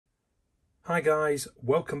Hi guys,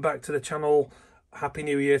 welcome back to the channel. Happy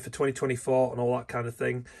New Year for 2024 and all that kind of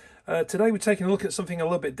thing. Today we're taking a look at something a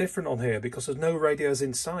little bit different on here because there's no radios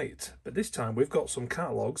in sight. But this time we've got some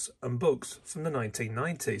catalogues and books from the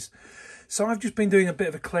 1990s. So I've just been doing a bit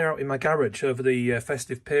of a clear out in my garage over the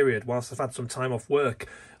festive period whilst I've had some time off work.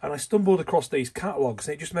 And I stumbled across these catalogues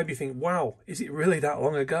and it just made me think, wow, is it really that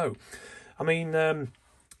long ago? I mean,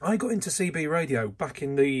 I got into CB radio back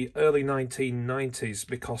in the early 1990s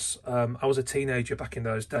because I was a teenager back in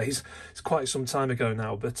those days. It's quite some time ago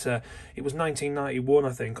now, but it was 1991, I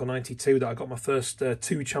think, or 92 that I got my first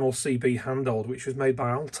two-channel CB handheld, which was made by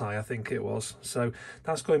Altai, I think it was. So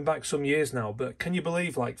that's going back some years now, but can you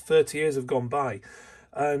believe, like, 30 years have gone by?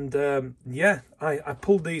 And yeah, I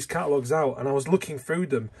pulled these catalogues out and I was looking through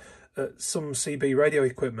them. Some CB radio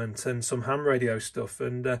equipment and some ham radio stuff,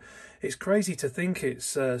 and it's crazy to think it's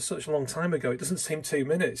such a long time ago. It doesn't seem 2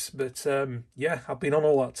 minutes, but yeah, I've been on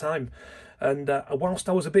all that time. And whilst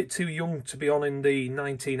I was a bit too young to be on in the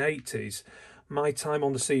 1980s, my time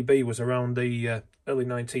on the CB was around the early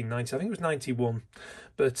 1990s. I think it was 91.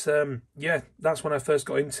 But yeah, that's when I first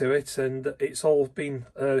got into it, and it's all been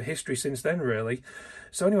history since then, really.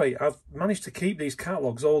 So anyway, I've managed to keep these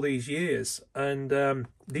catalogues all these years, and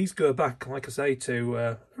these go back, like I say,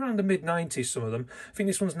 to around the mid-90s, some of them. I think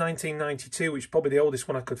this one's 1992, which is probably the oldest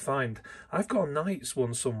one I could find. I've got a Knights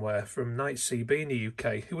one somewhere from Knights CB in the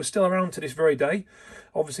UK, who are still around to this very day.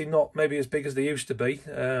 Obviously not maybe as big as they used to be,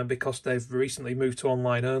 because they've recently moved to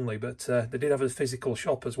online only, but they did have a physical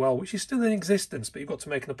shop as well, which is still in existence, but you've got to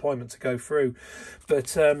make an appointment to go through.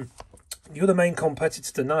 But the other main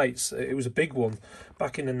competitor to Knights, it was a big one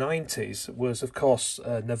back in the 90s, was of course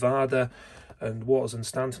Nevada and Waters and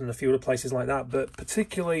Stanton and a few other places like that. But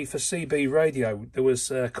particularly for CB radio, there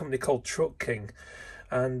was a company called Truck King,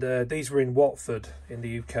 and these were in Watford in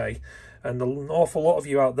the UK. And an awful lot of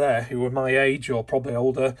you out there who were my age or probably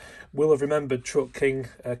older will have remembered Truck King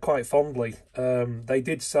quite fondly. They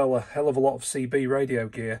did sell a hell of a lot of CB radio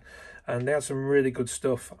gear, and they had some really good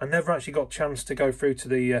stuff. I never actually got a chance to go through to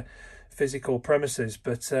the physical premises,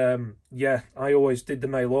 but yeah, I always did the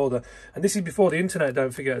mail order. And this is before the internet,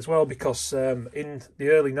 don't forget, as well, because in the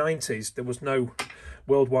early 90s there was no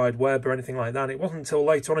World Wide Web or anything like that. It wasn't until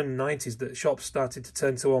later on in the 90s that shops started to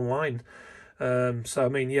turn to online. So I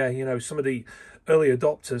mean, yeah, you know, some of the early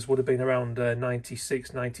adopters would have been around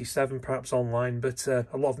 96, 97 perhaps online, but a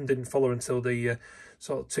lot of them didn't follow until the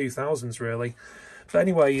sort of 2000s really. But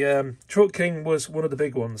anyway, Truck King was one of the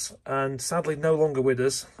big ones, and sadly no longer with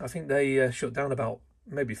us. I think they shut down about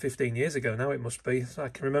maybe 15 years ago now, it must be. I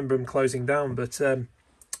can remember them closing down, but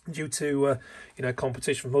due to you know,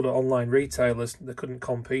 competition from other online retailers, they couldn't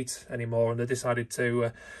compete anymore, and they decided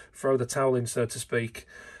to throw the towel in, so to speak.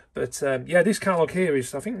 But yeah, this catalogue here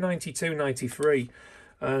is, I think, 92, 93.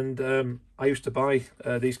 And I used to buy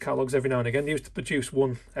these catalogues every now and again. They used to produce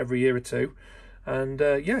one every year or two. And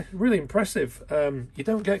yeah, really impressive. You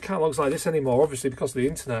don't get catalogues like this anymore, obviously, because of the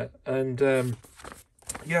internet. And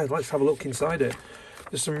yeah, let's have a look inside it.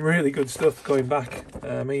 There's some really good stuff going back.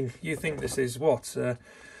 I mean, you think this is, what,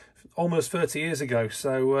 almost 30 years ago.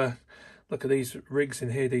 So look at these rigs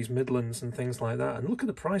in here, these Midlands and things like that. And look at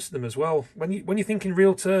the price of them as well. When you think in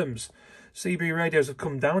real terms, CB radios have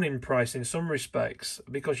come down in price in some respects,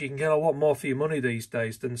 because you can get a lot more for your money these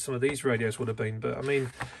days than some of these radios would have been. But I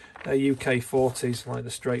mean, UK 40s, like the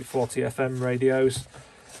straight 40 FM radios.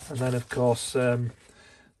 And then, of course, the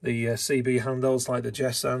CB handhelds like the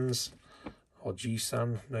Jesans, or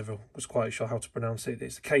G-San, never was quite sure how to pronounce it.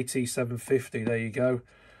 It's the KT750, there you go.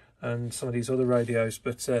 And some of these other radios,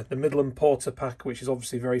 but the Midland Porter Pack, which is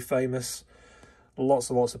obviously very famous. Lots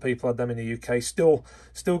and lots of people had them in the UK. Still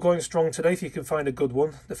going strong today if you can find a good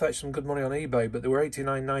one. They fetch some good money on eBay, but they were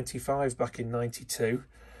 $89.95 back in 92.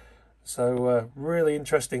 So really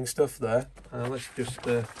interesting stuff there. Let's just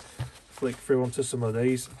flick through onto some of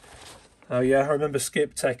these. Oh yeah, I remember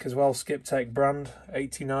Skip Tech as well. Skip Tech brand,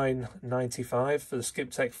 $89.95 for the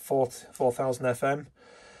Skip Tech 4000 FM.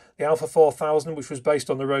 The Alpha 4000, which was based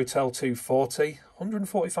on the Rotel 240,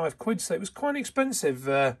 145 quid, so it was quite an expensive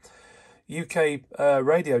UK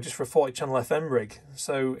radio just for a 40-channel FM rig.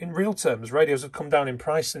 So in real terms, radios have come down in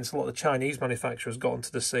price since a lot of the Chinese manufacturers got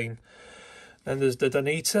onto the scene. Then there's the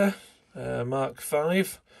Danita Mark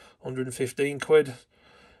 5, 115 quid,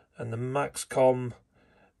 and the Maxcom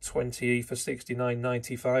 20E for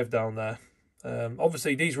 69.95 down there.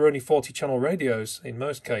 Obviously, these were only 40-channel radios in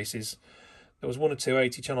most cases. There was one or two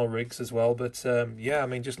 80-channel rigs as well, but yeah, I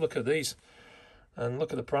mean, just look at these and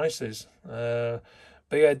look at the prices.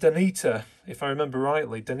 But yeah, Danita, if I remember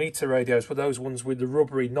rightly, Danita radios were those ones with the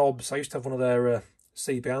rubbery knobs. I used to have one of their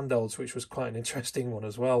CB handhelds, which was quite an interesting one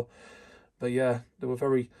as well. But yeah, they were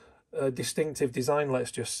very distinctive design,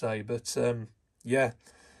 let's just say. But yeah,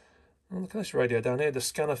 look at this radio down here, the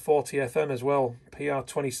Scanner 40 FM as well,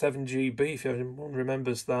 PR27GB, if anyone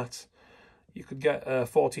remembers that. You could get a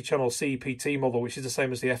 40-channel CPT model, which is the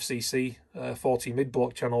same as the FCC 40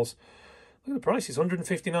 mid-block channels. Look at the price, it's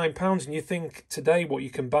 £159, and you think today what you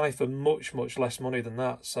can buy for much, much less money than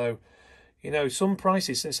that. So, you know, some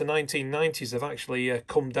prices since the 1990s have actually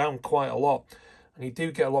come down quite a lot, and you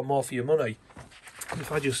do get a lot more for your money.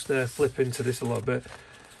 If I just flip into this a little bit,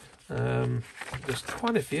 there's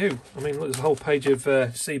quite a few. I mean, look, there's a whole page of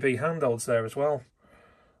CB handhelds there as well,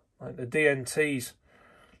 like the DNTs.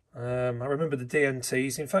 I remember the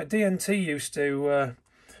DNTs. In fact, DNT used to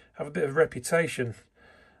have a bit of a reputation.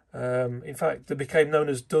 In fact, they became known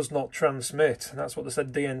as does not transmit, and that's what they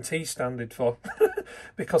said DNT standed for,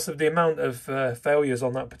 because of the amount of failures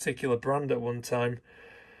on that particular brand at one time.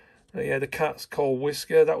 Yeah, the Cat's Call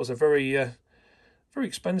Whisker, that was a very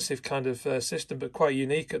expensive kind of system, but quite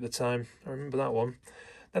unique at the time. I remember that one.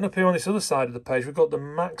 Then up here on this other side of the page, we've got the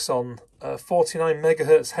Maxon 49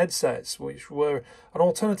 megahertz headsets, which were an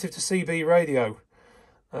alternative to CB radio.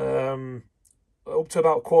 Up to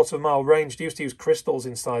about a quarter of a mile range. They used to use crystals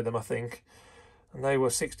inside them, I think. And they were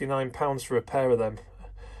 £69 for a pair of them.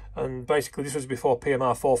 And basically, this was before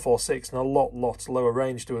PMR 446 and a lot lower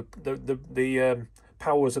range. The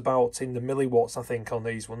power was about in the milliwatts, I think, on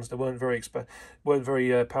these ones. They weren't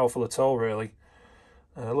very powerful at all, really.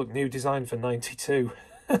 Look, new design for 92.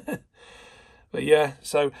 But yeah,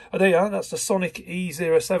 so there you are, that's the Sonic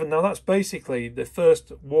E07. Now that's basically the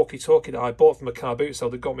first walkie-talkie that I bought from a car boot sale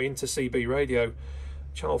that got me into CB radio.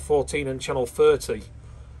 Channel 14 and channel 30.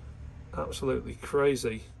 Absolutely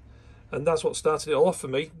crazy. And that's what started it all off for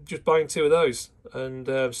me, just buying two of those.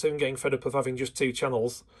 And soon getting fed up of having just two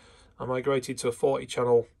channels, I migrated to a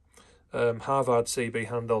 40-channel Harvard CB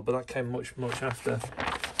handle, but that came much after.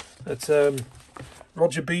 But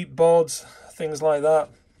Roger beat boards, things like that.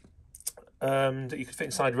 That you could fit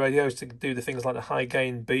inside radios to do the things like the high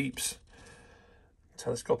gain beeps,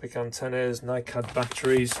 telescopic antennas, NiCad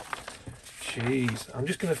batteries. Jeez, I'm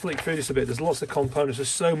just going to flick through this a bit. There's lots of components. There's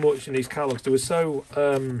so much in these catalogues. They were so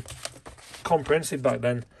comprehensive back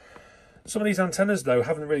then. Some of these antennas, though,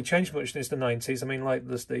 haven't really changed much since the 90s. I mean, like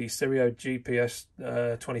there's the Stereo GPS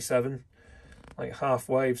 27, like half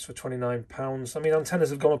waves for £29. I mean, antennas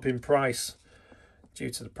have gone up in price due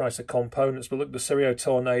to the price of components. But look, the Stereo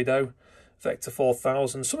Tornado, Vector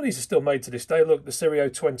 4000. Some of these are still made to this day. Look, the Stereo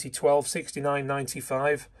 2012,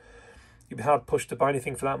 $69.95. You'd be hard pushed to buy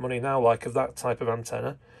anything for that money now, like of that type of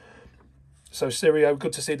antenna. So Stereo,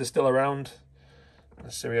 good to see they're still around. The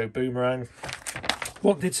Stereo Boomerang.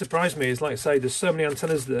 What did surprise me is, like I say, there's so many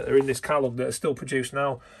antennas that are in this catalogue that are still produced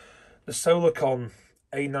now. The Solarcon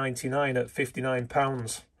A99 at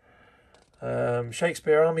 £59.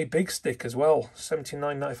 Shakespeare Army Big Stick as well,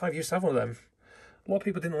 $79.95. I used to have one of them. A lot of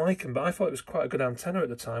people didn't like them, but I thought it was quite a good antenna at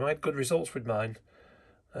the time. I had good results with mine.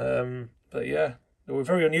 But yeah, they were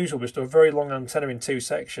very unusual because they were a very long antenna in two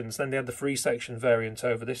sections. Then they had the 3-section variant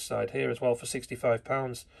over this side here as well for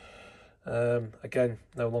 £65. Again,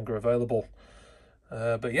 no longer available.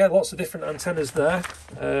 But yeah, lots of different antennas there.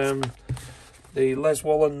 The Les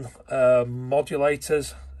Wallen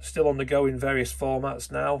modulators still on the go in various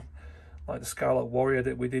formats now, like the Scarlet Warrior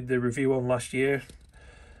that we did the review on last year,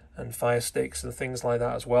 and Fire Sticks and things like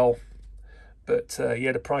that as well. But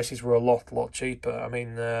yeah, the prices were a lot cheaper. I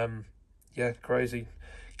mean, yeah, crazy.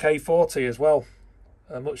 K40 as well,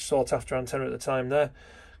 a much sought after antenna at the time there.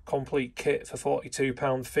 Complete kit for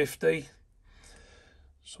 £42.50.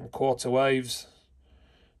 Some quarter waves.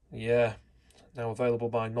 Yeah, now available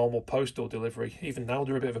by normal postal delivery. Even now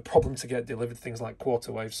they're a bit of a problem to get delivered, things like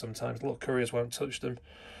quarter waves sometimes. A lot of couriers won't touch them.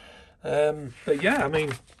 But yeah, I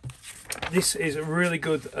mean, this is a really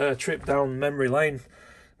good trip down memory lane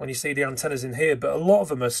when you see the antennas in here, but a lot of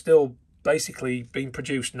them are still basically being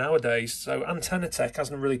produced nowadays, so antenna tech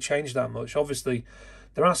hasn't really changed that much. Obviously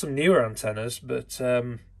there are some newer antennas, but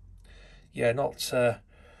yeah, not so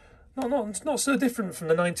different from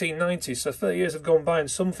the 1990s. So 30 years have gone by and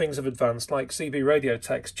some things have advanced, like CB radio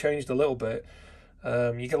tech's changed a little bit.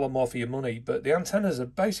 You get a lot more for your money, but the antennas are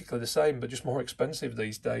basically the same, but just more expensive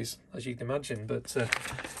these days, as you can imagine. But yeah,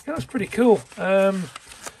 that's pretty cool.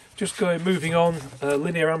 Just moving on,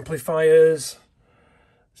 linear amplifiers,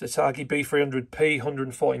 Zetagi B300P,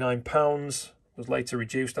 £149, was later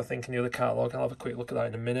reduced, I think, in the other catalogue. I'll have a quick look at that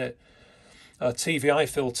in a minute. TVI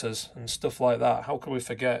filters and stuff like that. How could we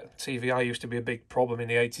forget? TVI used to be a big problem in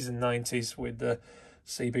the 80s and 90s with the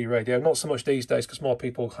CB radio. Not so much these days because more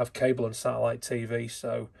people have cable and satellite TV,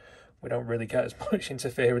 so we don't really get as much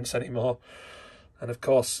interference anymore. And of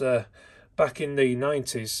course, back in the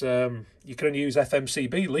 90s, you could only use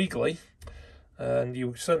FMCB legally, and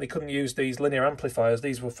you certainly couldn't use these linear amplifiers.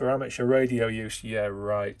 These were for amateur radio use. Yeah,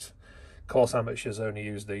 right. Of course, amateurs only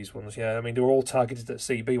use these ones. Yeah, I mean, they were all targeted at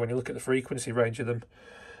CB when you look at the frequency range of them.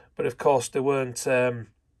 But of course, they weren't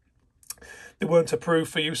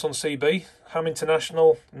approved for use on CB. Ham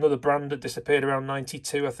International, another brand that disappeared around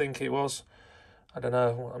 92, I think it was. I don't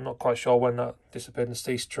know, I'm not quite sure when that disappeared and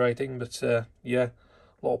ceased trading, but yeah,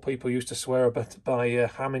 a lot of people used to swear by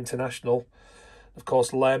Ham International. Of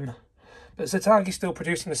course, Lem. But Zetagi's still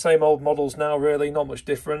producing the same old models now, really, not much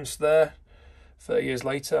difference there 30 years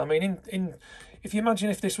later. I mean, if you imagine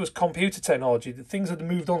if this was computer technology, the things had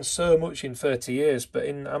moved on so much in 30 years, but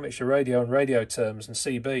in amateur radio and radio terms and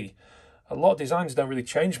CB, a lot of designs don't really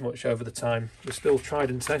change much over the time. They're still tried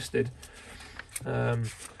and tested.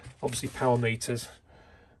 Obviously, power meters.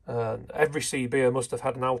 Every CBer must have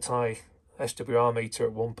had an SWR meter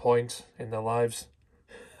at one point in their lives.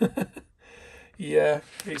 Yeah,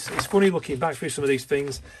 it's funny looking back through some of these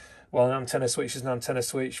things. Well, an antenna switch is an antenna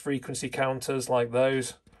switch. Frequency counters like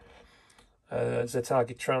those.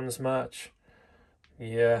 Zetagi Transmatch.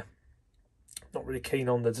 Yeah, not really keen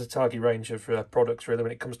on the Zetagi range of products really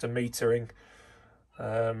when it comes to metering.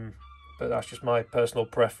 But that's just my personal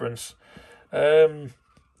preference.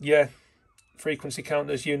 Yeah, frequency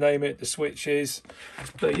counters, you name it, the switches.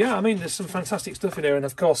 But yeah, I mean, there's some fantastic stuff in here. And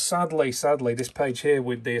of course, sadly, this page here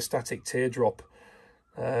with the static teardrop,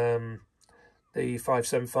 the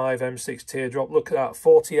 575 M6 teardrop, look at that,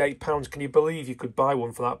 £48. Can you believe you could buy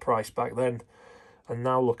one for that price back then? And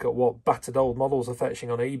now look at what battered old models are fetching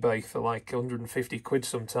on eBay for like 150 quid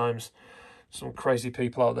sometimes. Some crazy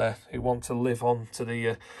people out there who want to live on to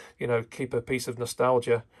the, you know, keep a piece of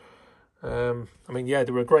nostalgia. I mean, yeah,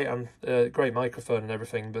 they were a great microphone and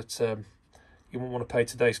everything, but you wouldn't want to pay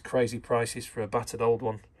today's crazy prices for a battered old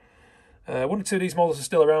one. One or two of these models are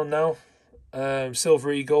still around now.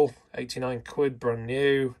 Silver Eagle, 89 quid, brand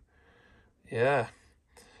new. Yeah,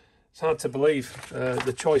 it's hard to believe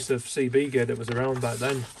the choice of CB gear that was around back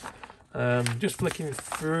then. Just flicking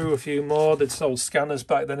through a few more. They'd sold scanners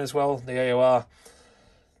back then as well. The AOR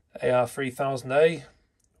AR3000A.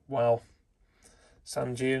 Wow.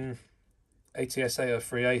 Sanjin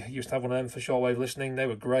ATS803A. Used to have one of them for shortwave listening. They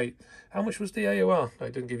were great. How much was the AOR? I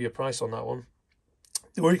didn't give you a price on that one.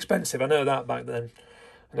 They were expensive, I know that back then.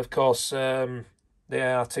 And of course, the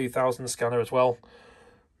AR2000 scanner as well.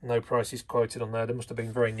 No prices quoted on there. They must have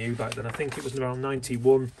been very new back then. I think it was around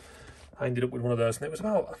 91. I ended up with one of those, and it was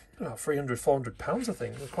about £300–400, I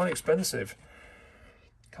think. It was quite expensive.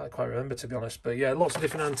 Can't quite remember, to be honest. But yeah, lots of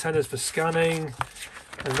different antennas for scanning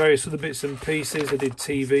and various other bits and pieces. I did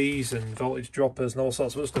TVs and voltage droppers and all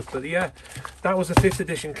sorts of other stuff. But yeah, that was the 5th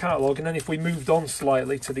edition catalogue. And then if we moved on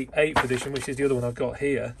slightly to the 8th edition, which is the other one I've got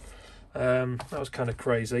here, that was kind of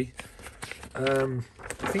crazy. I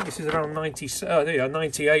think this is around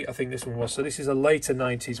 98, I think this one was. So this is a later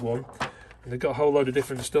 90s one. And they've got a whole load of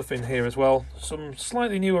different stuff in here as well. Some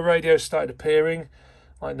slightly newer radios started appearing,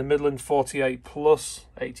 like the Midland 48 Plus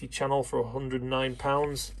 80 channel for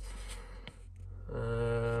 £109.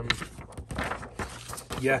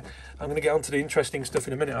 Yeah, I'm going to get onto the interesting stuff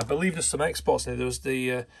in a minute. I believe there's some exports in there. There was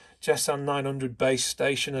the Jessan 900 base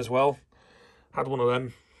station as well. Had one of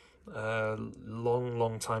them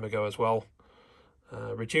long time ago as well.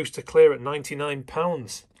 Reduced to clear at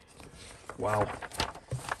 £99. Wow.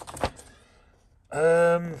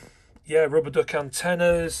 Yeah, rubber duck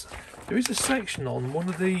antennas. There is a section on one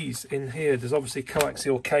of these in here. There's obviously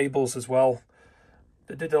coaxial cables as well.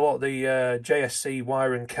 They did a lot of the JSC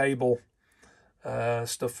wire and cable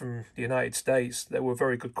stuff from the United States. They were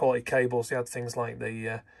very good quality cables. They had things like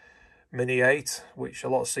the Mini 8, which a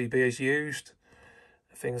lot of CBers used,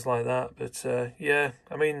 things like that. But yeah,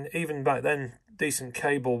 I mean, even back then, decent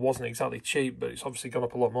cable wasn't exactly cheap, but it's obviously gone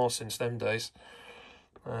up a lot more since them days.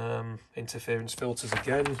 Interference filters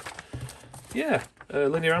again. Yeah,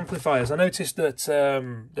 linear amplifiers. I noticed that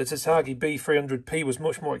the Zetagi B300P was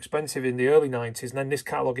much more expensive in the early 90s, and then this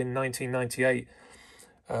catalogue in 1998,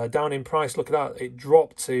 down in price, look at that, it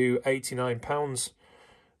dropped to £89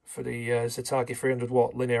 for the Zetagi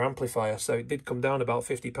 300-watt linear amplifier, so it did come down about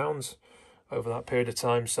 £50 over that period of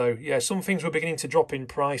time. So yeah, some things were beginning to drop in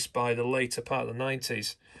price by the later part of the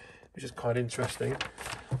 90s, which is quite interesting.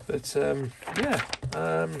 But yeah,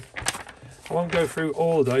 I won't go through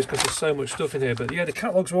all of those because there's so much stuff in here. But yeah, the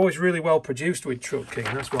catalogues were always really well produced with Truck King.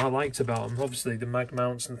 That's what I liked about them. Obviously the mag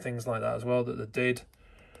mounts and things like that as well that they did.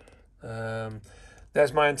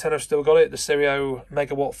 There's my antenna, I've still got it, the Sirio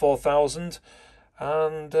Megawatt 4000.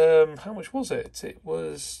 And how much was it? It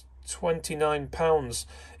was £29.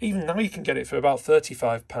 Even now you can get it for about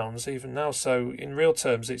 £35 even now, so in real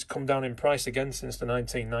terms it's come down in price again since the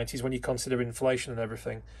 1990s when you consider inflation and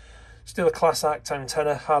everything. Still a class act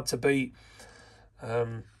antenna, hard to beat.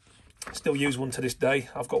 Still use one to this day.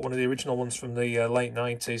 I've got one of the original ones from the late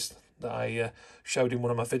 90s that I showed in one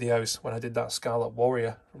of my videos when I did that Scarlet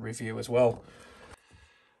Warrior review as well.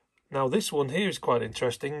 Now this one here is quite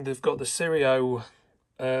interesting. They've got the Sirio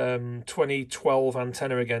 2012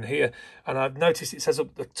 antenna again here, and I've noticed it says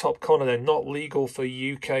up the top corner they're not legal for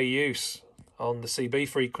UK use on the CB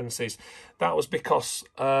frequencies. That was because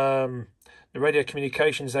the Radio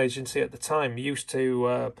Communications Agency at the time used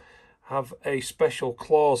to have a special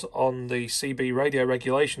clause on the CB radio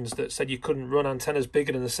regulations that said you couldn't run antennas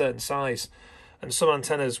bigger than a certain size, and some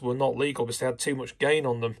antennas were not legal because they had too much gain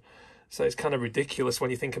on them. So it's kind of ridiculous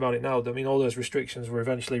when you think about it now. I mean, all those restrictions were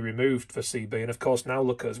eventually removed for CB, and of course now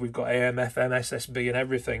look at us, we've got AM, FM, SSB and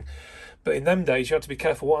everything. But in them days you had to be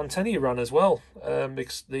careful what antenna you ran as well,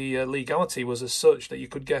 because the legality was as such that you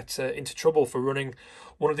could get into trouble for running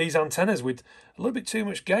one of these antennas with a little bit too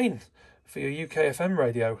much gain for your UK FM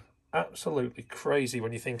radio. Absolutely crazy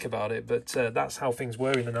when you think about it, but that's how things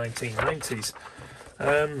were in the 1990s.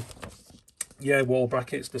 Yeah, wall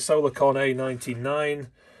brackets, the Solarcon A99,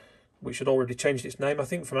 which had already changed its name, I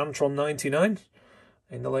think, from Antron 99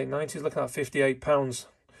 in the late 90s. Look at that, £58.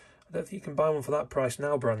 I don't think you can buy one for that price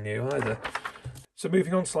now, brand new, either. So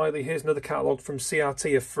moving on slightly, here's another catalogue from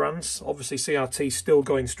CRT of France. Obviously, CRT still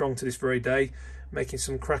going strong to this very day, making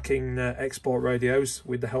some cracking export radios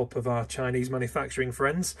with the help of our Chinese manufacturing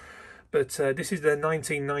friends. But this is their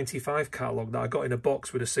 1995 catalogue that I got in a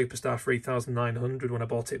box with a Superstar 3900 when I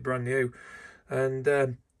bought it brand new.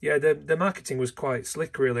 And yeah, the marketing was quite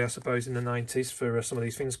slick, really, I suppose, in the 90s for some of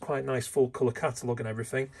these things. Quite nice full colour catalogue and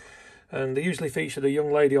everything. And they usually featured a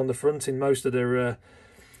young lady on the front in most of their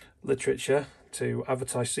literature to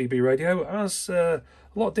advertise CB radio, as a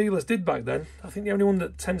lot of dealers did back then. I think the only one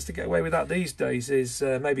that tends to get away with that these days is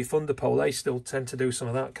maybe Thunderpole. They still tend to do some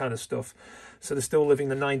of that kind of stuff. So they're still living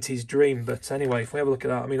the 90s dream. But anyway, if we have a look at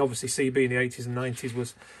that, I mean, obviously CB in the 80s and 90s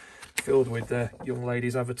was filled with young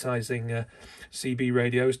ladies advertising CB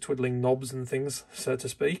radios, twiddling knobs and things, so to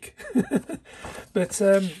speak. But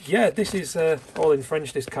yeah, this is all in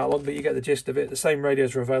French, this catalogue, but you get the gist of it. The same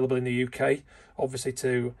radios are available in the UK, obviously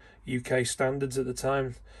to UK standards at the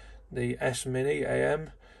time. The S Mini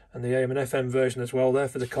AM and the AM and FM version as well there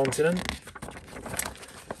for the continent.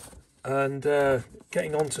 And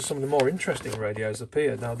getting on to some of the more interesting radios up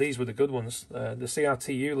here. Now these were the good ones. The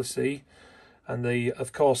CRT Ulysses and the,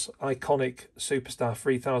 of course, iconic Superstar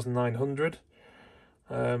 3900.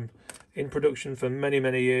 In production for many,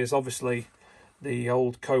 many years. Obviously, the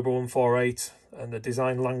old Cobra 148 and the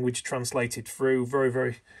design language translated through. Very,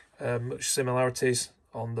 very much similarities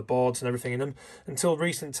on the boards and everything in them. Until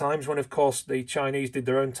recent times when, of course, the Chinese did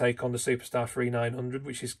their own take on the Superstar 3900,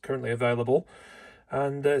 which is currently available.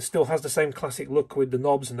 And still has the same classic look with the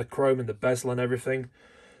knobs and the chrome and the bezel and everything.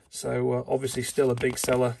 So obviously still a big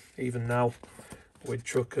seller even now with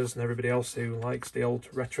truckers and everybody else who likes the old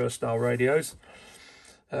retro style radios.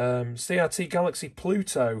 CRT Galaxy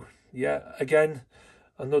Pluto, yeah, again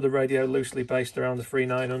another radio loosely based around the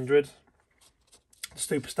 3900.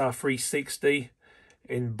 Superstar 360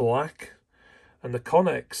 in black, and the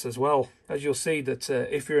Connex as well. As you'll see that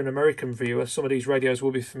if you're an American viewer, some of these radios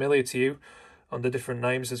will be familiar to you under different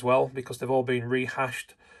names as well, because they've all been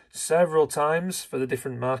rehashed several times for the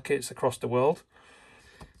different markets across the world.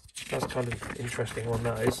 That's kind of interesting one,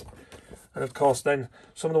 that is. And of course then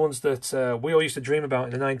some of the ones that we all used to dream about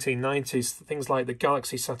in the 1990s, things like the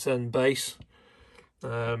Galaxy Saturn base,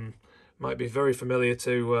 might be very familiar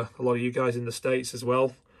to a lot of you guys in the States as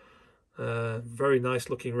well. Very nice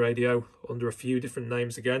looking radio under a few different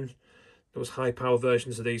names again. There was high power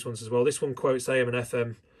versions of these ones as well. This one quotes AM and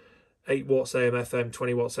FM, 8 watts AM FM,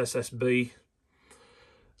 20 watts SSB.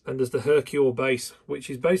 And there's the Hercule base, which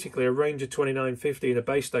is basically a Ranger 2950 in a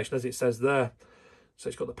base station, as it says there. So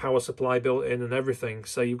it's got the power supply built in and everything.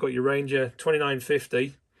 So you've got your Ranger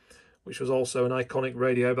 2950, which was also an iconic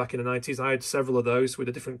radio back in the 90s. I had several of those with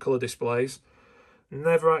the different colour displays.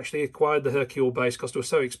 Never actually acquired the Hercule base because they were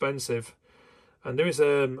so expensive. And there is,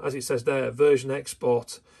 as it says there, version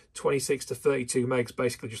export, 26 to 32 megs,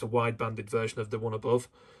 basically just a wide-banded version of the one above.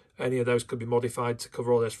 Any of those could be modified to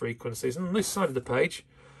cover all those frequencies. And on this side of the page,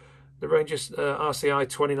 the Ranger RCI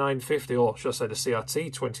 2950, or should I say the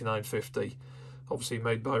CRT 2950, obviously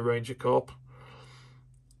made by Ranger Corp.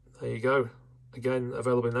 There you go. Again,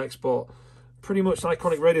 available in export. Pretty much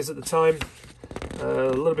iconic radios at the time.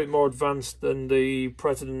 A little bit more advanced than the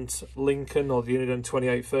President Lincoln or the Uniden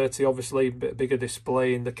 2830, obviously a bit bigger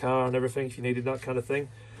display in the car and everything if you needed that kind of thing.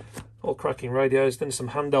 All cracking radios, then some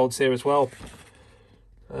handhelds here as well.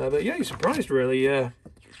 But yeah, you're surprised really. Yeah,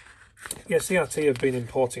 CRT have been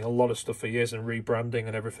importing a lot of stuff for years and rebranding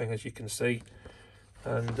and everything, as you can see.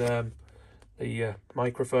 And the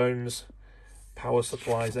microphones, power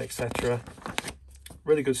supplies, etc.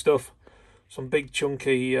 Really good stuff. Some big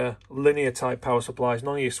chunky linear type power supplies,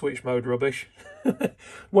 none of your switch mode rubbish.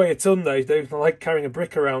 Weigh a ton they do. I like carrying a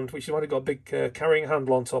brick around, which is why they've got a big carrying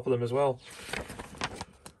handle on top of them as well.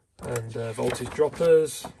 And voltage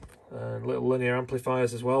droppers and little linear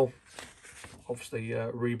amplifiers as well. Obviously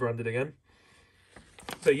rebranded again.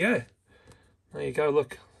 But yeah, there you go,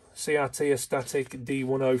 look. CRT Static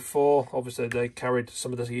D104. Obviously they carried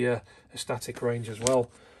some of the static range as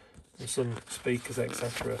well. And some speakers,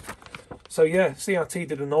 etc. So yeah, CRT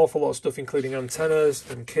did an awful lot of stuff, including antennas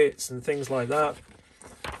and kits and things like that.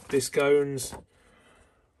 Discones.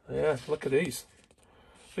 Yeah, look at these.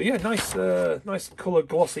 But yeah, nice nice coloured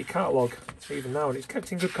glossy catalogue even now, and it's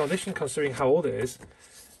kept in good condition considering how old it is.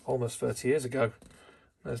 Almost 30 years ago.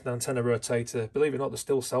 There's an antenna rotator. Believe it or not, they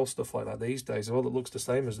still sell stuff like that these days. Well, it looks the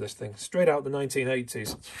same as this thing. Straight out the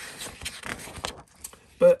 1980s.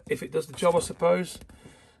 But if it does the job, I suppose.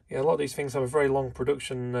 Yeah, a lot of these things have a very long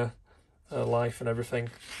production life and everything.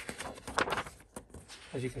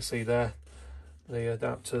 As you can see there, the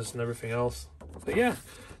adapters and everything else. But yeah,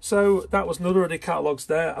 so that was another of the catalogues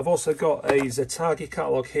there. I've also got a Zetagi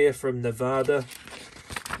catalogue here from Nevada.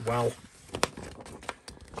 Wow.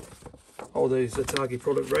 All the Zetagi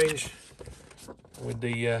product range with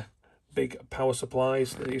the big power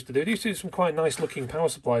supplies that they used to do. They used to do some quite nice looking power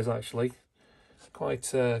supplies actually.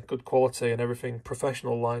 Quite good quality and everything,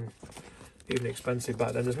 professional line, even expensive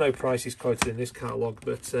back then. There's no prices quoted in this catalogue,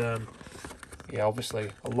 but yeah,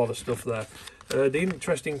 obviously a lot of stuff there. The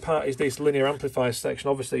interesting part is this linear amplifier section.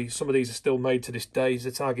 Obviously some of these are still made to this day.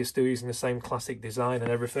 Zetagi is still using the same classic design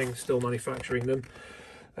and everything, still manufacturing them.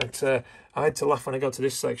 And I had to laugh when I got to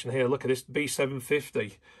this section here. Look at this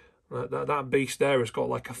B750. That beast there has got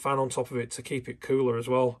like a fan on top of it to keep it cooler as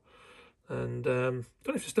well. And I don't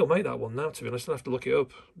know if they still make that one now, to be honest. I'll have to look it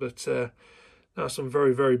up. But that's some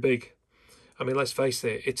very, very big. I mean, let's face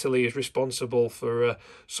it, Italy is responsible for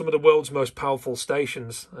some of the world's most powerful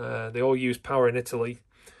stations. They all use power in Italy.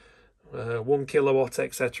 1 kilowatt,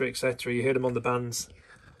 etc., etc. You hear them on the bands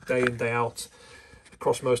day in, day out.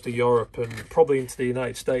 Across most of Europe and probably into the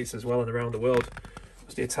United States as well and around the world.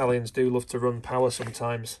 Because the Italians do love to run power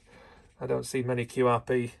sometimes. I don't see many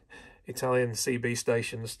QRP Italian CB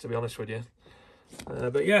stations, to be honest with you.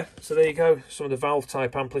 But yeah, so there you go. Some of the valve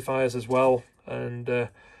type amplifiers as well. And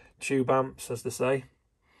tube amps, as they say.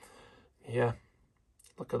 Yeah,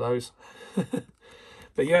 look at those.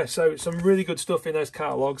 But yeah, so some really good stuff in those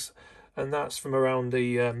catalogues. And that's from around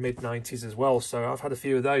the mid-90s as well. So I've had a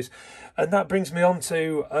few of those. And that brings me on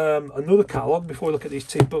to another catalogue before we look at these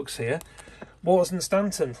two books here. Waters and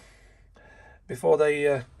Stanton. Before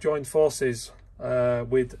they joined forces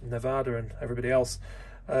with Nevada and everybody else.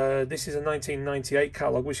 This is a 1998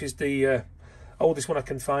 catalogue, which is the oldest one I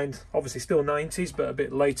can find. Obviously still 90s, but a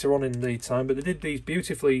bit later on in the time. But they did these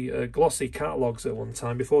beautifully glossy catalogues at one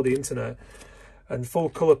time before the internet. And full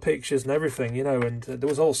colour pictures and everything, you know, and there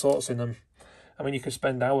was all sorts in them. I mean, you could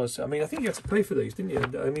spend hours. I mean, I think you had to pay for these, didn't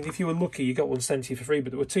you? I mean, if you were lucky, you got one sent to you for free,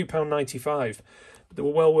 but they were £2.95. But they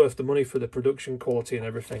were well worth the money for the production quality and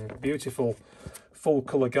everything. Beautiful full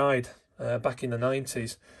colour guide back in the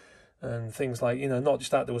 90s. And things like, you know, not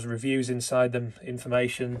just that, there was reviews inside them,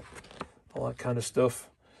 information, all that kind of stuff.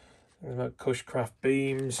 Things about Cushcraft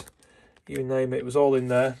beams, you name it, it was all in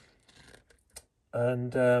there.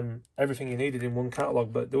 And everything you needed in one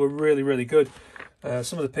catalogue, but they were really, really good.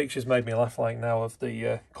 Some of the pictures made me laugh, like now, of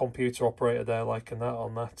the computer operator there, like, and that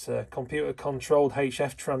on that computer controlled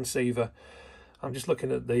HF transceiver. I'm just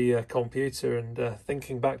looking at the computer and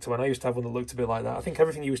thinking back to when I used to have one that looked a bit like that. I think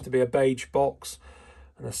everything used to be a beige box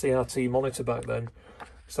and a CRT monitor back then.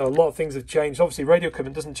 So a lot of things have changed. Obviously radio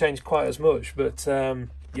equipment doesn't change quite as much, but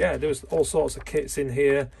yeah, there was all sorts of kits in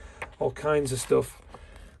here, all kinds of stuff.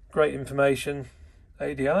 Great information.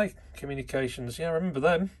 ADI communications, yeah, I remember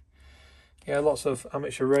them. Yeah, lots of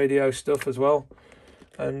amateur radio stuff as well.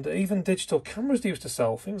 And even digital cameras they used to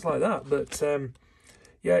sell, things like that. But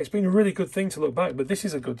yeah, it's been a really good thing to look back. But this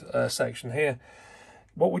is a good section here.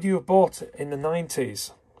 What would you have bought in the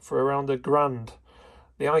 90s for around £1,000?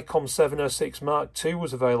 The ICOM 706 Mark II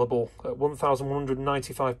was available at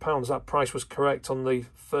 £1,195. That price was correct on the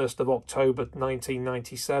 1st of October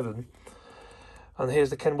 1997. And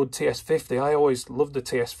here's the Kenwood TS50. I always loved the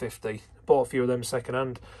TS50. Bought a few of them second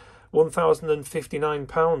hand.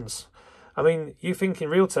 £1,059. I mean, you think in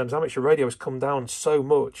real terms amateur radio has come down so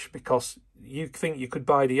much, because you think you could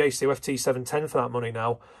buy the Yaesu FT710 for that money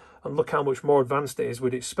now, and look how much more advanced it is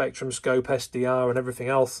with its spectrum scope, SDR and everything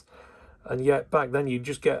else. And yet back then you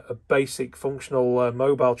just get a basic functional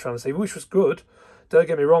mobile transceiver, which was good. Don't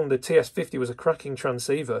get me wrong, the TS50 was a cracking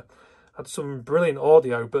transceiver, had some brilliant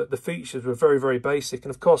audio, but the features were very, very basic.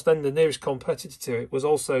 And of course then the nearest competitor to it was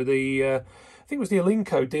also the I think it was the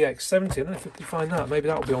Alinco DX70. I don't know if you can find that. Maybe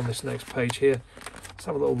that'll be on this next page here. Let's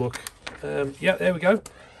have a little look. Yeah, there we go.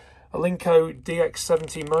 Alinco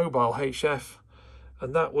DX70 Mobile HF.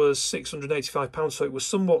 And that was £685, so it was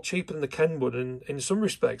somewhat cheaper than the Kenwood, and in some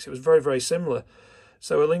respects it was very, very similar.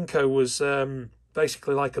 So Alinco was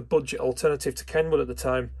basically like a budget alternative to Kenwood at the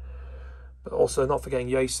time. But also not forgetting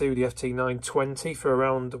Yaesu, the FT920 for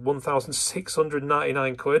around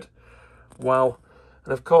 1,699 quid. Wow.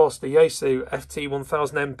 And of course the Yaesu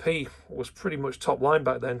FT1000MP was pretty much top line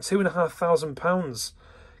back then, £2,500.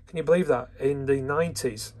 Can you believe that? In the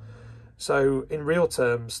 90s. So in real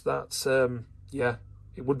terms, that's yeah,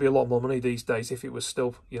 it would be a lot more money these days if it was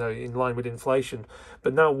still, you know, in line with inflation.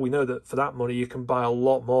 But now we know that for that money you can buy a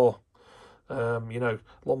lot more, you know,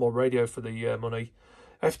 a lot more radio for the money.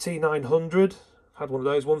 FT900, had one of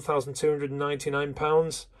those,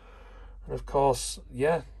 £1,299. And of course,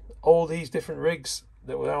 yeah, all these different rigs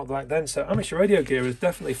that were out back then. So amateur radio gear has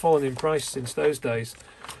definitely fallen in price since those days.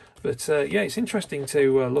 But yeah, it's interesting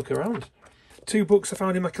to look around. Two books I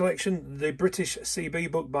found in my collection. The British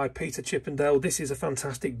CB book by Peter Chippindale. This is a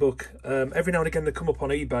fantastic book. Every now and again they come up on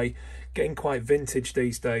eBay, getting quite vintage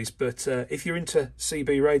these days. But if you're into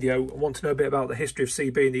CB radio and want to know a bit about the history of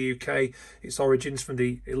CB in the UK, its origins from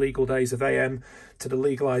the illegal days of AM to the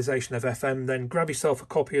legalisation of FM, then grab yourself a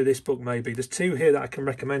copy of this book maybe. There's two here that I can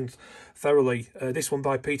recommend thoroughly. This one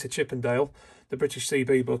by Peter Chippindale, the British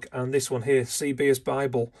CB book, and this one here, Cb'ers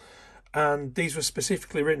Bible. And these were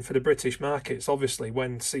specifically written for the British markets, obviously,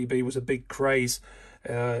 when CB was a big craze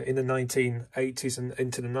in the 1980s and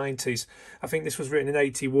into the 90s. I think this was written in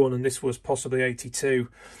 81 and this was possibly 82.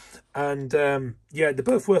 And yeah, they're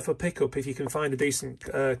both worth a pickup if you can find a decent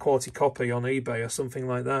quality copy on eBay or something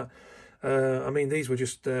like that. I mean, these were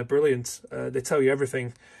just brilliant. They tell you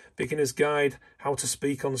everything. Beginner's guide, how to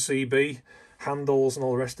speak on CB, handles and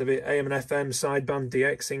all the rest of it, AM and FM, sideband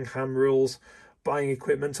DXing, ham rules, buying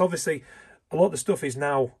equipment. Obviously a lot of the stuff is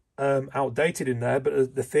now outdated in there,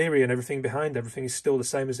 but the theory and everything behind everything is still the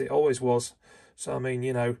same as it always was. So I mean,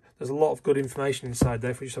 you know, there's a lot of good information inside there.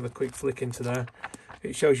 If we just have a quick flick into there,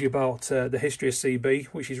 it shows you about the history of CB,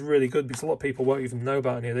 which is really good because a lot of people won't even know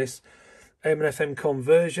about any of this. AM and FM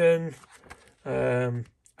conversion,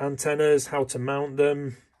 antennas, how to mount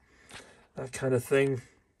them, that kind of thing.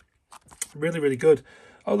 Really, really good.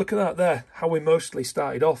 Oh, look at that there, how we mostly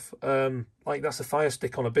started off. Like that's a fire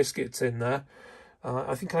stick on a biscuit tin there.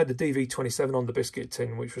 I think I had the DV27 on the biscuit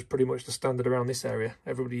tin, which was pretty much the standard around this area.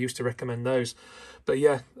 Everybody used to recommend those. But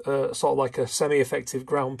yeah, sort of like a semi-effective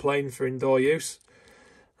ground plane for indoor use.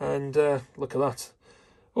 And look at that.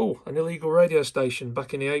 Oh, an illegal radio station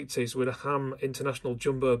back in the 80s with a ham international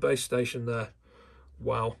jumbo base station there.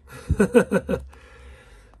 Wow.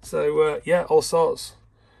 So yeah, all sorts.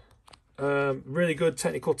 Really good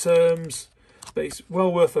technical terms, but it's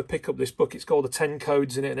well worth a pick up, this book. It's got all the 10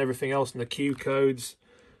 codes in it and everything else, and the Q codes,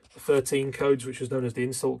 the 13 codes, which was known as the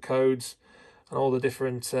insult codes, and all the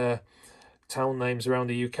different town names around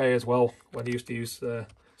the UK as well, when they used to use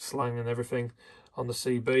slang and everything on the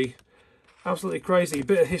CB. Absolutely crazy. A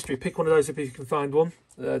bit of history. Pick one of those if you can find one.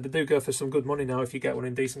 They do go for some good money now if you get one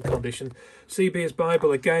in decent condition. Cb'ers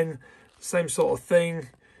Bible, again, same sort of thing.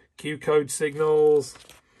 Q code signals,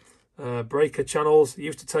 breaker channels. It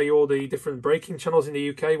used to tell you all the different breaking channels in the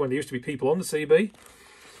UK when there used to be people on the CB,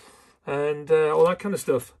 and all that kind of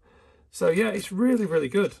stuff. So yeah, it's really, really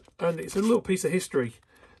good, and it's a little piece of history.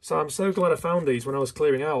 So I'm so glad I found these when I was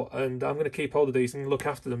clearing out, and I'm going to keep hold of these and look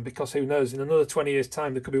after them, because who knows, in another 20 years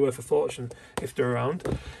time they could be worth a fortune if they're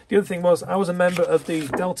around. The other thing was, I was a member of the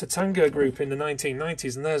Delta Tango group in the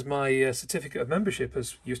 1990s, and there's my certificate of membership,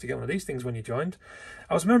 as you used to get one of these things when you joined.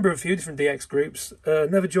 I was a member of a few different DX groups,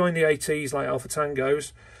 never joined the ATs like Alpha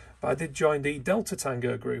Tangos, but I did join the Delta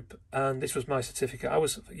Tango group, and this was my certificate. I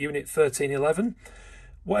was Unit 1311.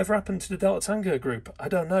 Whatever happened to the Delta Tango group? I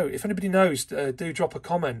don't know. If anybody knows, do drop a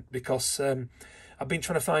comment, because I've been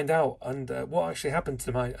trying to find out, and what actually happened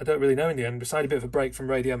to them, I don't really know in the end. Besides a bit of a break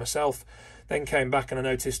from radio myself, then came back and I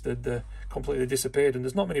noticed that they completely disappeared, and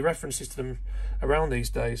there's not many references to them around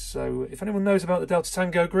these days. So if anyone knows about the Delta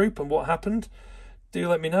Tango group and what happened, do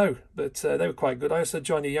let me know. But they were quite good. I also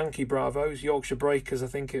joined the Yankee Bravos, Yorkshire Breakers I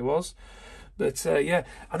think it was. But yeah,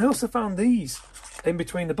 and I also found these in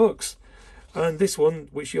between the books. And this one,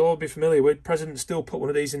 which you'll all be familiar with, President still put one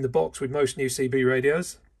of these in the box with most new CB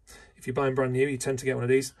radios. If you're buying brand new, you tend to get one of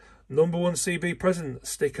these. Number 1 CB President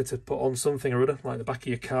sticker to put on something or other, like the back of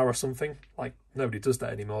your car or something. Like, nobody does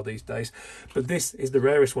that anymore these days. But this is the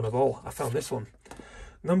rarest one of all. I found this one.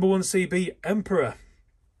 Number 1 CB Emperor.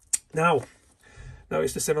 Now,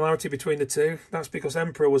 notice the similarity between the two. That's because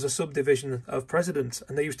Emperor was a subdivision of President,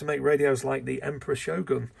 and they used to make radios like the Emperor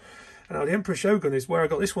Shogun. And now the Emperor Shogun is where I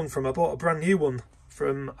got this one from. I bought a brand new one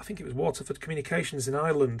from, I think it was Waterford Communications in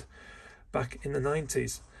Ireland back in the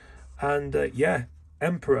 90s. And yeah,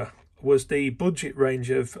 Emperor was the budget range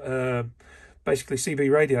of basically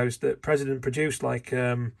CB radios that President produced. Like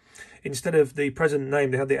instead of the President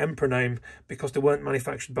name, they had the Emperor name because they weren't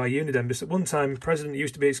manufactured by Uniden. But at one time, President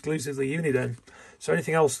used to be exclusively Uniden, so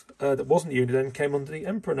anything else that wasn't Uniden came under the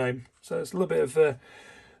Emperor name. So it's a little bit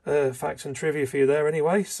of facts and trivia for you there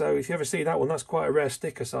anyway. So if you ever see that one, that's quite a rare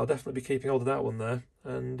sticker, so I'll definitely be keeping hold of that one there.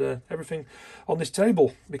 And everything on this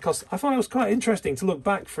table, because I thought it was quite interesting to look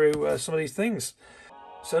back through some of these things.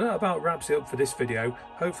 So that about wraps it up for this video.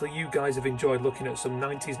 Hopefully you guys have enjoyed looking at some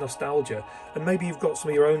 90s nostalgia, and maybe you've got some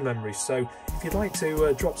of your own memories. So if you'd like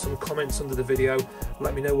to drop some comments under the video,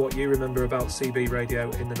 let me know what you remember about CB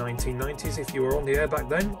radio in the 1990s, if you were on the air back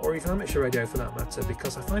then, or even amateur radio for that matter,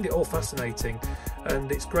 because I find it all fascinating,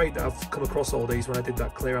 and it's great that I've come across all these when I did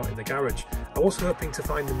that clear out in the garage. I was hoping to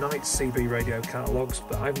find the Knights CB radio catalogues,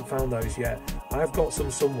 but I haven't found those yet. I have got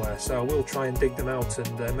some somewhere, so I will try and dig them out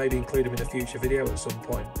and maybe include them in a future video at some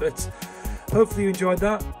point. But hopefully you enjoyed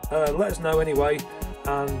that. Let us know anyway,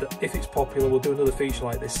 and if it's popular, we'll do another feature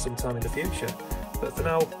like this sometime in the future. But for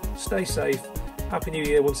now, stay safe. Happy New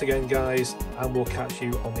Year once again, guys, and we'll catch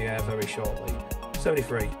you on the air very shortly.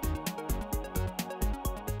 73.